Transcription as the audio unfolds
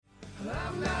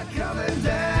not coming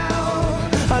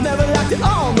down. I never liked it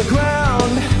on the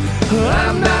ground.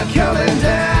 I'm not coming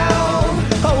down.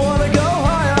 I want to go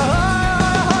higher, higher,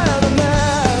 higher than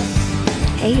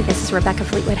this. Hey, this is Rebecca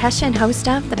Fleetwood Hessian, host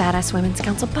of the Badass Women's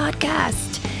Council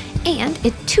podcast. And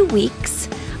in 2 weeks,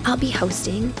 I'll be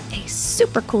hosting a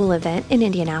super cool event in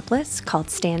Indianapolis called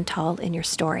Stand Tall in Your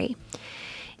Story.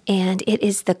 And it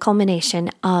is the culmination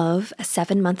of a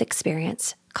 7-month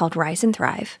experience called Rise and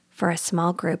Thrive for a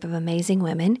small group of amazing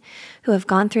women who have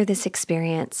gone through this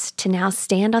experience to now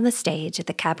stand on the stage at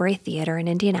the Cabaret Theater in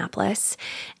Indianapolis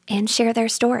and share their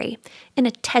story in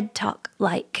a TED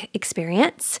Talk-like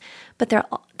experience. But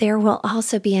there will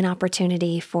also be an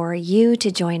opportunity for you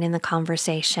to join in the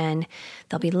conversation.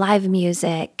 There'll be live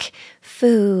music,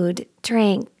 food,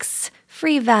 drinks,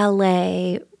 free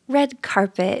valet, red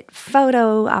carpet,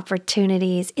 photo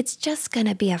opportunities. It's just going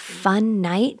to be a fun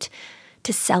night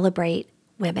to celebrate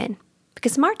women.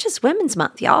 Because March is Women's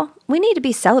Month, y'all. We need to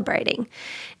be celebrating.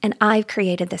 And I've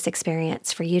created this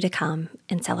experience for you to come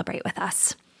and celebrate with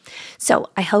us. So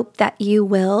I hope that you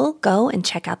will go and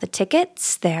check out the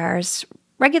tickets. There's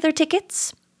regular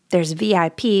tickets. There's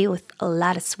VIP with a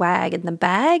lot of swag in the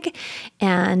bag.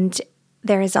 And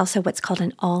there is also what's called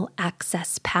an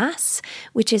all-access pass,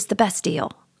 which is the best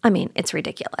deal. I mean, it's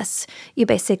ridiculous. You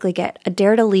basically get a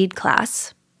Dare to Lead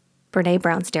class, Brene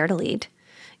Brown's Dare to Lead.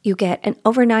 You get an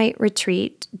overnight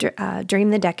retreat,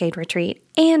 Dream the Decade retreat,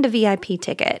 and a VIP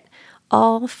ticket,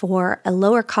 all for a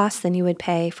lower cost than you would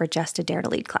pay for just a Dare to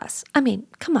Lead class. I mean,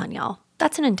 come on, y'all.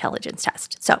 That's an intelligence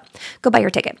test. So go buy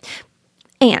your ticket.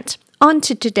 And on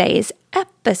to today's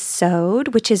episode,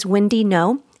 which is Wendy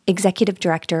No, Executive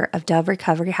Director of Dove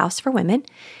Recovery House for Women,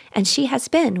 and she has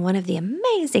been one of the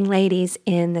amazing ladies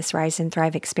in this Rise and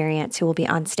Thrive experience who will be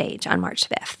on stage on March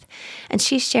 5th. And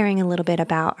she's sharing a little bit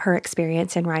about her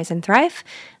experience in Rise and Thrive.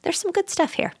 There's some good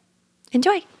stuff here.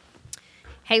 Enjoy.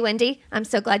 Hey, Wendy, I'm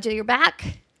so glad you're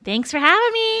back. Thanks for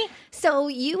having me. So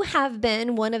you have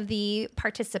been one of the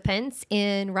participants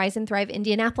in Rise and Thrive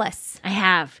Indianapolis. I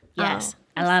have, yes.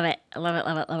 I love it. I love it,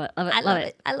 love it, love it, love it, love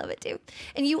it. I love it too.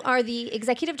 And you are the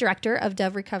Executive Director of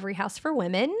Dove Recovery House for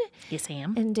Women. Yes, I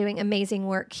am. And doing amazing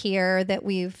work here that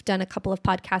we've done a couple of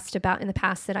podcasts about in the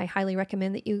past that I highly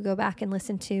recommend that you go back and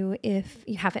listen to if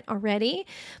you haven't already.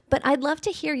 But I'd love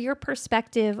to hear your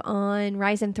perspective on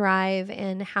Rise and Thrive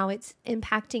and how it's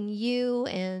impacting you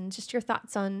and just your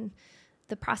thoughts on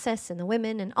the process and the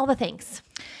women and all the things.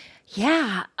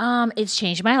 Yeah, it's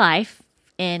changed my life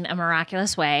in a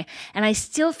miraculous way. And I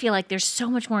still feel like there's so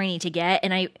much more I need to get.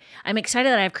 And I'm excited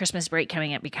that I have Christmas break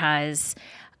coming up because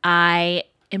I'm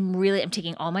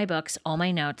taking all my books, all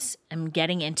my notes, I'm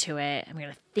getting into it. I'm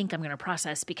going to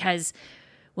process, because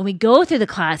when we go through the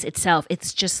class itself,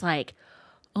 it's just like,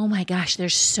 oh my gosh,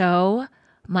 there's so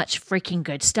much freaking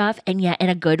good stuff. And yet in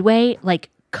a good way,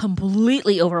 like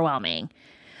completely overwhelming.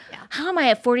 Yeah. How am I,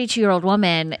 a 42-year-old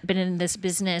woman, been in this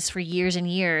business for years and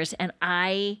years, and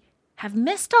I have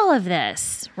missed all of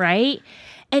this, right?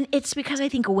 And it's because I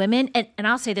think women, and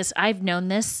I'll say this, I have known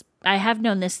this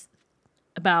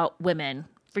about women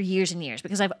for years and years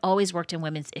because I've always worked in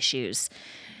women's issues.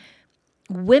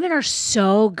 Women are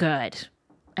so good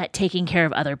at taking care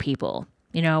of other people.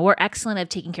 You know, we're excellent at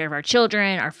taking care of our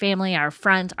children, our family, our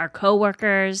friends, our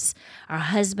coworkers, our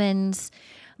husbands,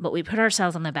 but we put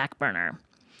ourselves on the back burner.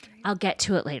 I'll get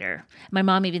to it later. My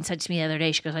mom even said to me the other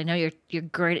day, she goes, I know you're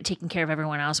great at taking care of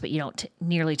everyone else, but you don't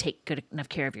nearly take good enough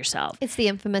care of yourself. It's the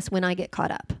infamous when I get caught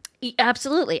up.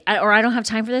 Absolutely. I don't have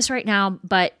time for this right now,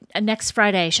 but next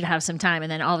Friday I should have some time.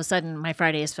 And then all of a sudden my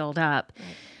Friday is filled up.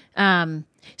 Right.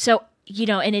 So, you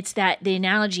know, and it's the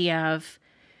analogy of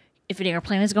if an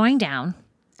airplane is going down,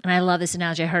 and I love this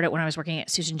analogy. I heard it when I was working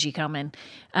at Susan G. Komen.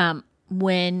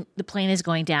 When the plane is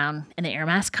going down and the air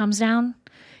mask comes down,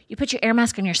 you put your air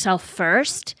mask on yourself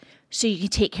first so you can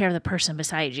take care of the person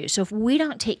beside you. So if we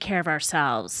don't take care of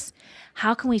ourselves,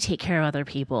 how can we take care of other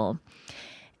people?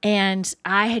 And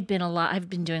I've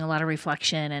been doing a lot of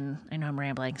reflection, and I know I'm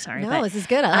rambling, sorry. No, this is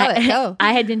good. I love it. Go.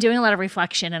 I had been doing a lot of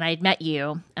reflection, and I had met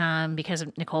you because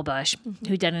of Nicole Bush,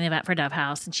 who did an event for Dove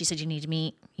House, and she said, you need to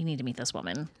meet this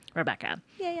woman, Rebecca.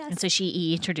 Yeah. And so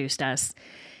she introduced us,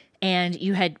 and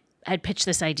you had pitched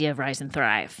this idea of Rise and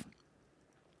Thrive.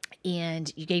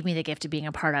 And you gave me the gift of being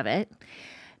a part of it.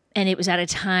 And it was at a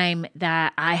time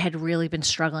that I had really been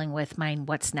struggling with my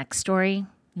what's next story.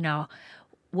 You know,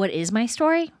 what is my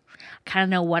story? I kind of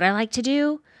know what I like to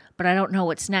do, but I don't know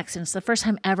what's next. And it's the first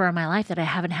time ever in my life that I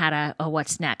haven't had a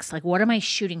what's next. Like, what am I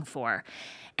shooting for?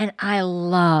 And I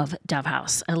love Dove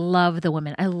House. I love the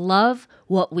women. I love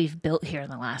what we've built here in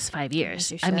the last 5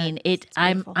 years. I mean,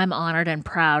 I'm honored and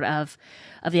proud of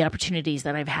of the opportunities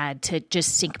that I've had to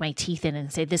just sink my teeth in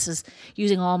and say, this is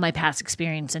using all my past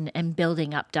experience and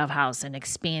building up Dove House and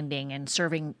expanding and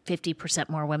serving 50%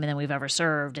 more women than we've ever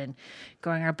served and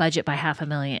growing our budget by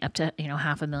 $500,000 up to,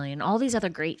 $500,000, all these other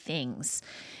great things.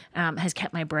 Has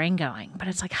kept my brain going. But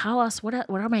it's like, how else? What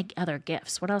are my other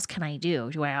gifts? What else can I do?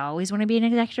 Do I always want to be an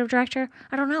executive director?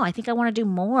 I don't know. I think I want to do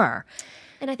more.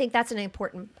 And I think that's an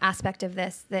important aspect of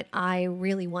this that I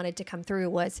really wanted to come through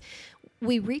was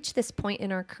we reach this point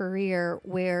in our career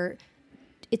where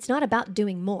it's not about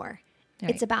doing more.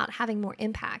 Right. It's about having more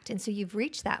impact. And so you've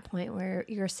reached that point where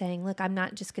you're saying, look, I'm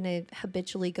not just going to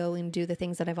habitually go and do the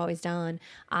things that I've always done.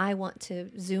 I want to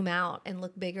zoom out and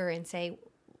look bigger and say,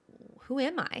 who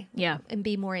am I? Yeah. And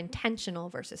be more intentional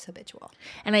versus habitual.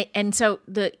 And so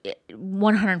the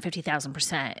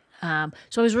 150,000%.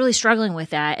 So I was really struggling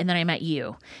with that. And then I met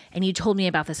you and you told me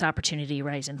about this opportunity,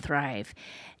 Rise and Thrive.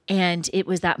 And it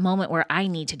was that moment where I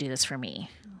need to do this for me,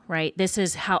 right? This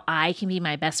is how I can be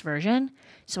my best version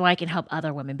so I can help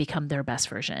other women become their best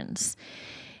versions.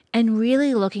 And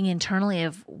really looking internally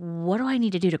of what do I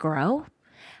need to do to grow?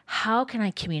 How can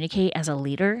I communicate as a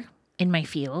leader in my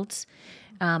fields?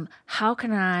 How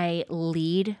can I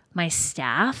lead my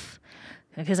staff?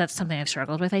 Because that's something I've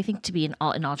struggled with, I think, to be in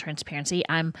all transparency.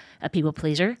 I'm a people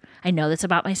pleaser. I know this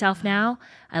about myself now.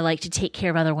 I like to take care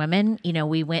of other women.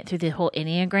 We went through the whole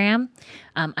Enneagram.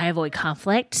 I avoid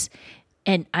conflict.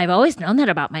 And I've always known that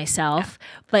about myself,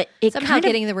 but it somehow kind of,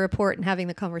 getting the report and having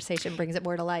the conversation brings it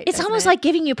more to light. It's almost like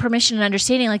giving you permission and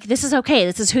understanding, like, this is okay.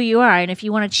 This is who you are. And if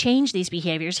you want to change these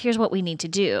behaviors, here's what we need to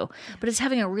do. But it's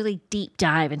having a really deep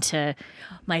dive into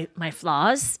my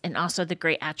flaws and also the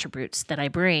great attributes that I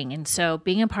bring. And so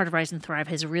being a part of Rise and Thrive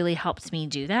has really helped me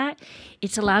do that.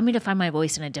 It's allowed me to find my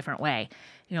voice in a different way.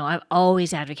 I've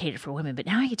always advocated for women, but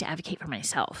now I get to advocate for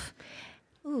myself.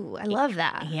 Ooh, I love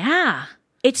that. Yeah.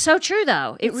 It's so true,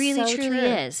 though. It really, so truly true.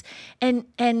 is.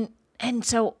 And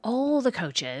so all the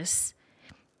coaches,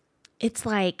 it's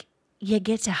like you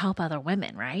get to help other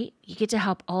women, right? You get to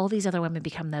help all these other women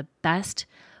become the best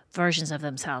versions of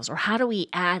themselves. Or how do we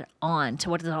add on to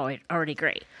what is already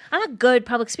great? I'm a good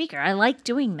public speaker. I like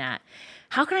doing that.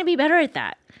 How can I be better at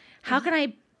that? How can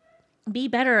I be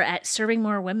better at serving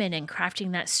more women and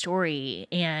crafting that story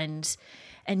and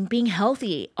being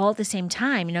healthy all at the same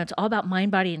time? It's all about mind,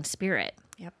 body, and spirit.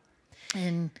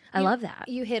 And I love that.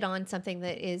 You hit on something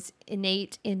that is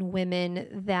innate in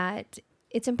women that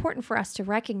it's important for us to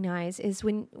recognize is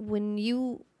when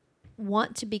you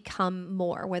want to become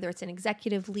more, whether it's an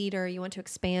executive leader, you want to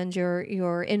expand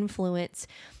your influence,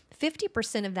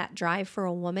 50% of that drive for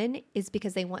a woman is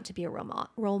because they want to be a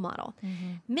role model.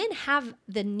 Mm-hmm. Men have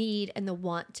the need and the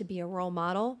want to be a role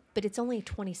model, but it's only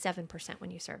 27% when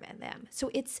you survey them.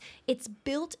 So it's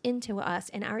built into us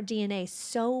and our DNA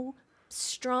so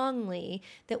strongly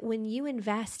that when you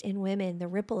invest in women, the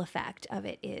ripple effect of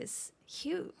it is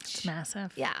huge. It's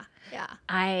massive. Yeah.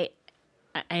 I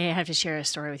have to share a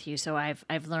story with you. So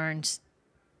I've learned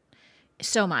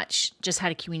so much, just how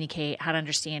to communicate, how to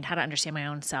understand my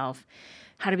own self,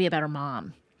 how to be a better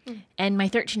mom. And my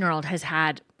 13-year-old has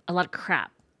had a lot of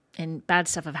crap and bad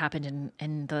stuff have happened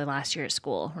in the last year at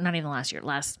school, or not even the last year,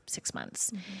 last 6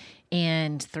 months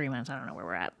and 3 months. I don't know where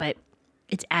we're at, but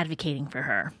it's advocating for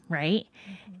her, right?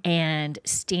 Mm-hmm. And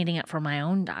standing up for my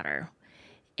own daughter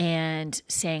and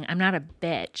saying, I'm not a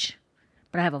bitch,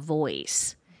 but I have a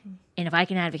voice. Mm-hmm. And if I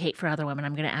can advocate for other women,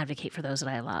 I'm going to advocate for those that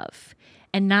I love.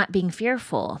 And not being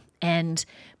fearful. And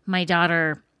my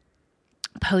daughter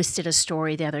posted a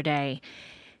story the other day,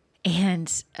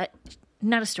 and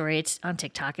not a story, it's on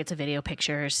TikTok. It's a video,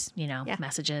 pictures,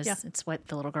 messages. Yeah. It's what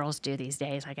the little girls do these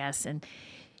days, I guess. And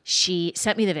she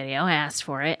sent me the video. I asked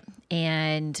for it.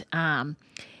 And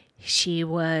she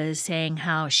was saying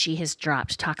how she has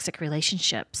dropped toxic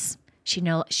relationships.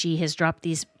 She has dropped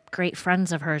these great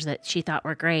friends of hers that she thought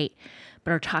were great,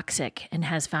 but are toxic, and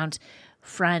has found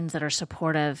friends that are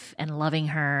supportive and loving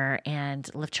her and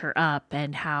lift her up,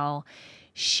 and how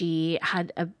she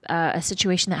had a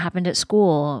situation that happened at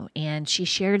school, and she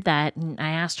shared that. And I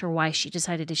asked her why she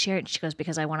decided to share it. And she goes,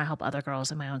 because I want to help other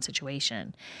girls in my own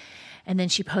situation. And then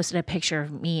she posted a picture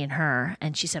of me and her,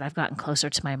 and she said, I've gotten closer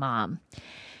to my mom.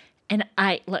 And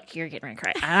look, you're getting ready to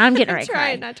cry. I'm getting ready to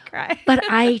cry. Try not to cry. But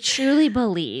I truly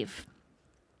believe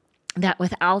that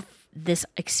without this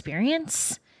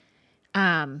experience,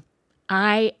 I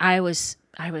was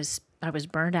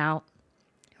burned out,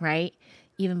 right?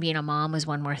 Even being a mom was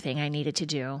one more thing I needed to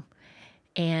do.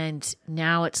 And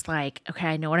now it's like, okay,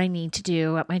 I know what I need to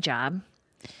do at my job,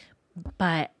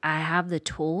 but I have the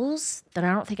tools that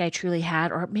I don't think I truly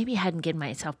had, or maybe hadn't given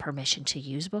myself permission to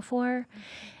use before.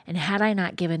 And had I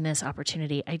not given this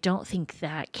opportunity, I don't think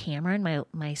that Cameron,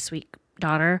 my sweet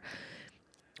daughter,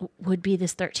 would be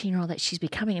this 13-year-old that she's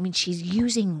becoming. I mean, she's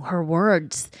using her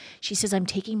words. She says, I'm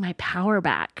taking my power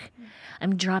back.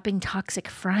 I'm dropping toxic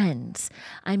friends.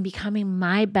 I'm becoming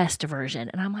my best version.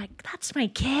 And I'm like, that's my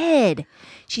kid.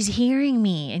 She's hearing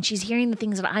me, and she's hearing the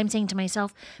things that I'm saying to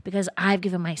myself because I've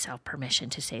given myself permission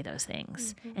to say those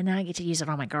things. And now I get to use it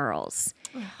on my girls.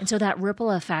 And so that ripple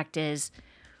effect is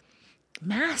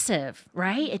massive,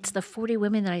 right? It's the 40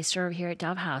 women that I serve here at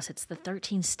Dove House. It's the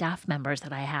 13 staff members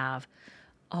that I have.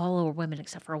 All are women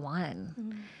except for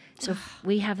one. So if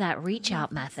we have that reach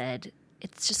out method,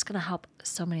 it's just going to help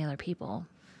so many other people.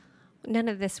 None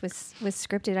of this was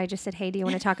scripted. I just said, hey, do you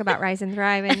want to talk about Rise and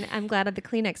Thrive? And I'm glad that the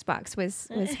Kleenex box was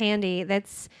handy.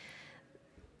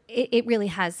 It really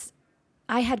has.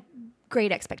 I had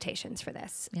great expectations for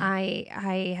this.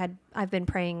 Yeah. I've been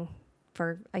praying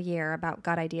for a year about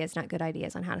God ideas, not good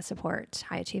ideas, on how to support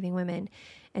high achieving women.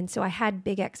 And so I had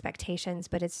big expectations,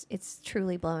 but it's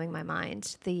truly blowing my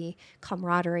mind. The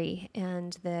camaraderie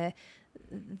and the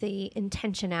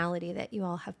intentionality that you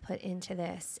all have put into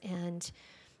this, and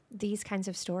these kinds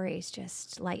of stories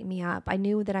just light me up. I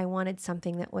knew that I wanted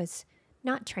something that was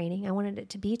not training. I wanted it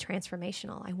to be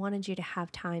transformational. I wanted you to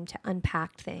have time to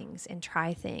unpack things and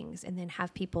try things, and then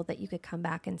have people that you could come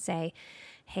back and say,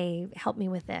 hey, help me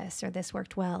with this, or this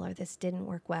worked well, or this didn't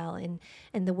work well. And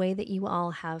the way that you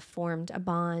all have formed a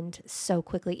bond so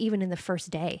quickly, even in the first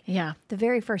day. Yeah. The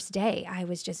very first day, I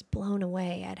was just blown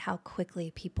away at how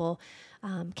quickly people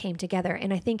came together.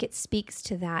 And I think it speaks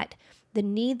to that. The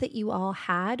need that you all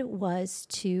had was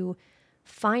to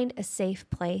find a safe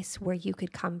place where you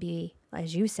could come be,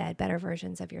 as you said, better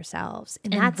versions of yourselves.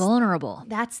 And that's vulnerable.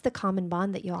 That's the common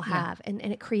bond that you all have. And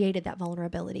it created that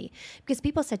vulnerability. Because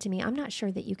people said to me, I'm not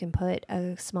sure that you can put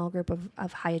a small group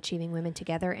of high achieving women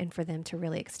together and for them to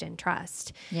really extend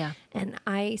trust. Yeah. And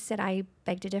I said, I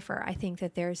beg to differ. I think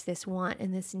that there's this want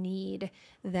and this need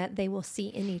that they will see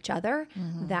in each other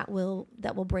that will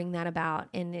bring that about.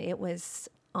 And it was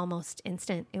almost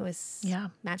instant. It was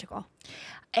magical.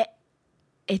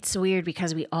 It's weird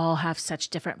because we all have such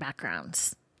different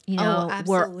backgrounds. You know,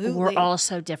 absolutely. we're all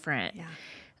so different.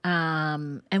 Yeah.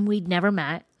 And we'd never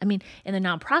met. I mean, in the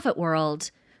nonprofit world,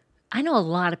 I know a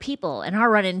lot of people, and I'll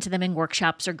run into them in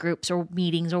workshops or groups or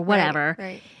meetings or whatever.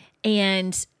 Right.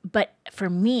 But for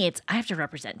me, I have to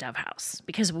represent Dove House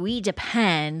because we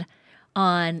depend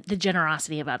on the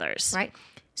generosity of others. Right.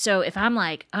 So if I'm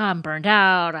like, oh, I'm burned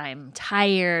out, I'm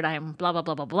tired, I'm blah, blah,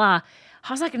 blah, blah, blah,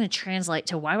 how's that going to translate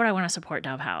to why would I want to support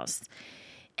Dove House?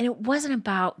 And it wasn't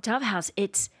about Dove House.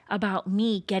 It's about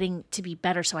me getting to be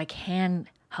better so I can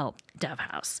help Dove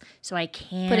House. So I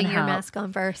can Putting help. your mask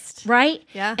on first. Right?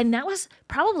 Yeah. And that was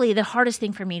probably the hardest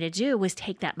thing for me to do, was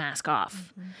take that mask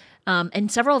off.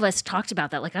 And several of us talked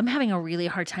about that. Like, I'm having a really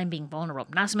hard time being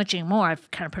vulnerable. Not so much anymore. I've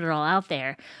kind of put it all out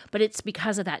there. But it's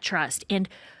because of that trust. And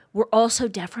we're all so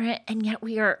different, and yet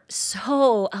we are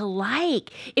so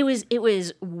alike. It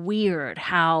was weird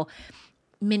how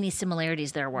many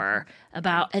similarities there were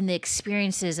about, and the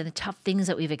experiences and the tough things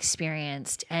that we've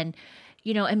experienced. And,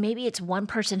 you know, and maybe it's one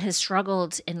person has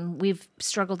struggled and we've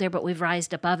struggled there, but we've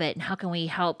rised above it. And how can we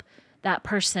help that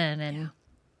person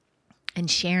and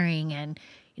sharing, and,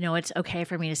 you know, it's okay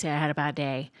for me to say I had a bad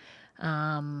day.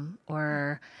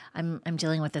 Or I'm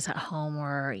dealing with this at home,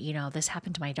 or, you know, this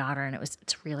happened to my daughter and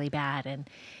it's really bad,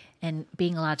 and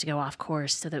being allowed to go off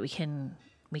course so that we can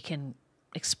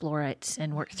explore it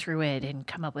and work through it and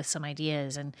come up with some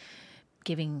ideas, and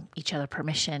giving each other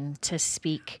permission to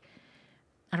speak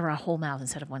out of our whole mouth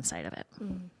instead of one side of it.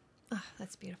 Oh,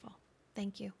 that's beautiful.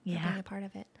 Thank you for Yeah. being a part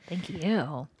of it. Thank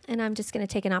you. And I'm just going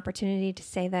to take an opportunity to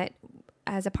say that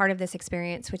as a part of this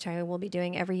experience, which I will be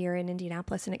doing every year in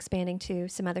Indianapolis and expanding to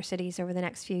some other cities over the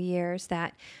next few years,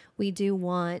 that we do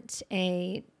want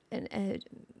an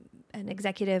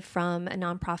executive from a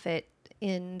nonprofit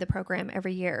in the program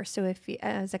every year. So if,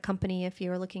 as a company, if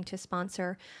you're looking to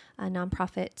sponsor a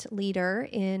nonprofit leader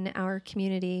in our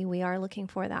community, we are looking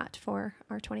for that for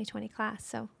our 2020 class.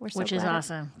 So we're so Which is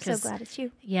awesome. So glad it's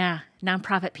you. Yeah.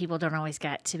 Nonprofit people don't always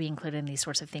get to be included in these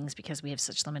sorts of things because we have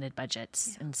such limited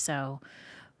budgets. And so,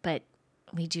 but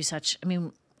we do such, I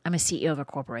mean, I'm a CEO of a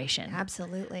corporation.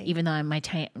 Absolutely. Even though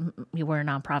we're a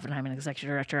nonprofit and I'm an executive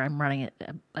director, I'm running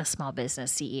a small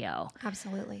business CEO.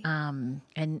 Absolutely.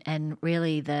 And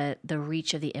really the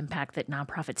reach of the impact that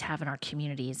nonprofits have in our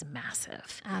community is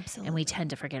massive. Absolutely. And we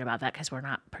tend to forget about that because we're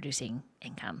not producing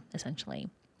income, essentially.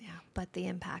 Yeah, but the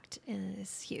impact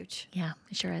is huge. Yeah,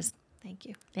 it sure is. Thank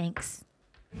you. Thanks.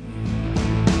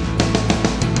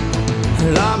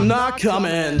 And I'm not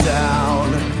coming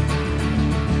down.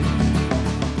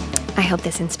 I hope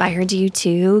this inspired you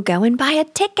to go and buy a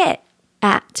ticket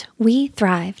at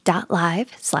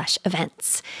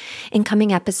wethrive.live/events. In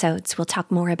coming episodes, we'll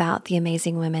talk more about the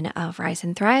amazing women of Rise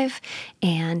and Thrive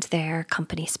and their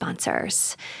company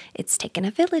sponsors. It's taken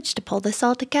a village to pull this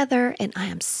all together, and I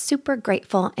am super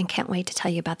grateful and can't wait to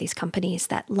tell you about these companies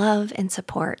that love and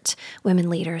support women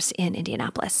leaders in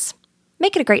Indianapolis.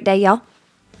 Make it a great day, y'all.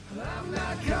 I'm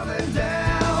not coming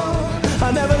down.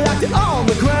 I never liked it all.